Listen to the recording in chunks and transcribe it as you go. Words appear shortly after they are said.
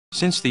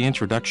Since the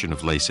introduction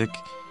of LASIK,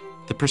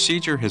 the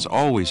procedure has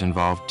always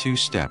involved two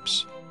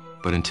steps,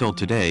 but until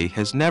today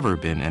has never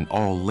been an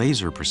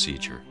all-laser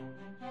procedure.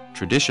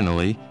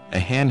 Traditionally, a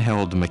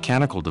handheld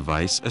mechanical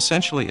device,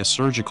 essentially a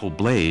surgical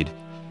blade,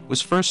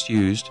 was first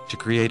used to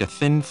create a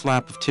thin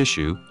flap of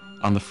tissue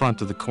on the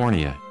front of the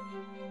cornea.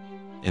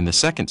 In the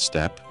second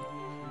step,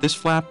 this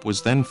flap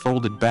was then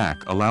folded back,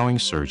 allowing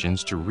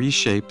surgeons to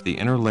reshape the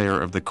inner layer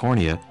of the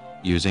cornea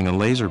using a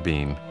laser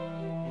beam.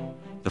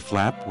 The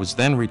flap was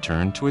then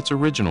returned to its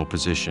original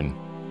position.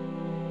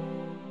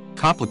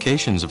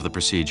 Complications of the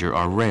procedure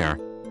are rare,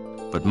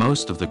 but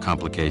most of the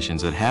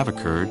complications that have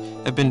occurred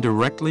have been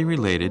directly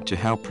related to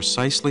how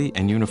precisely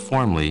and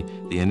uniformly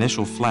the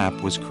initial flap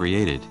was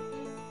created.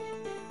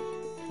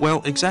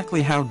 Well,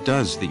 exactly how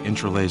does the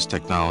IntraLase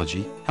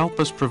technology help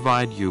us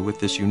provide you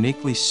with this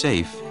uniquely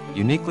safe,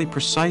 uniquely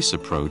precise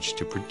approach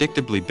to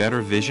predictably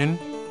better vision?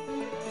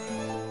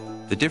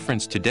 The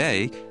difference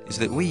today is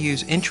that we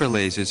use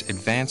IntraLase's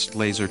advanced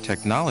laser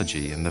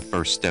technology in the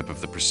first step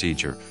of the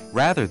procedure,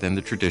 rather than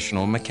the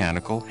traditional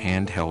mechanical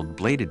handheld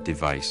bladed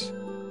device.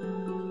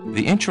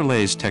 The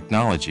IntraLase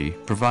technology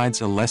provides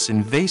a less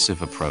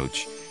invasive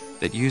approach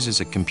that uses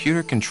a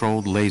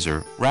computer-controlled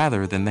laser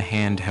rather than the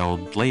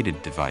handheld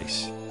bladed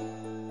device.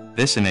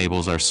 This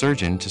enables our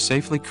surgeon to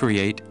safely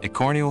create a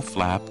corneal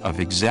flap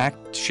of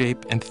exact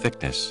shape and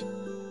thickness.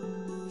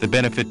 The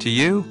benefit to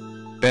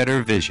you?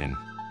 Better vision,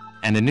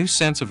 and a new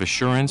sense of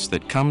assurance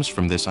that comes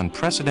from this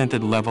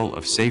unprecedented level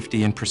of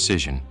safety and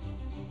precision.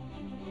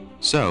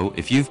 So,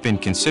 if you've been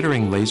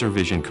considering laser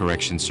vision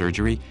correction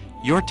surgery,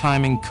 your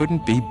timing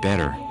couldn't be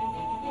better.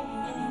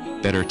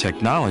 Better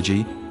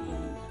technology,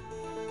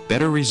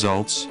 better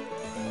results,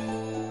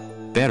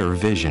 better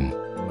vision.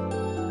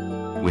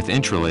 With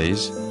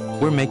IntraLase,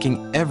 we're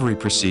making every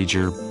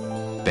procedure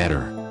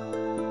better.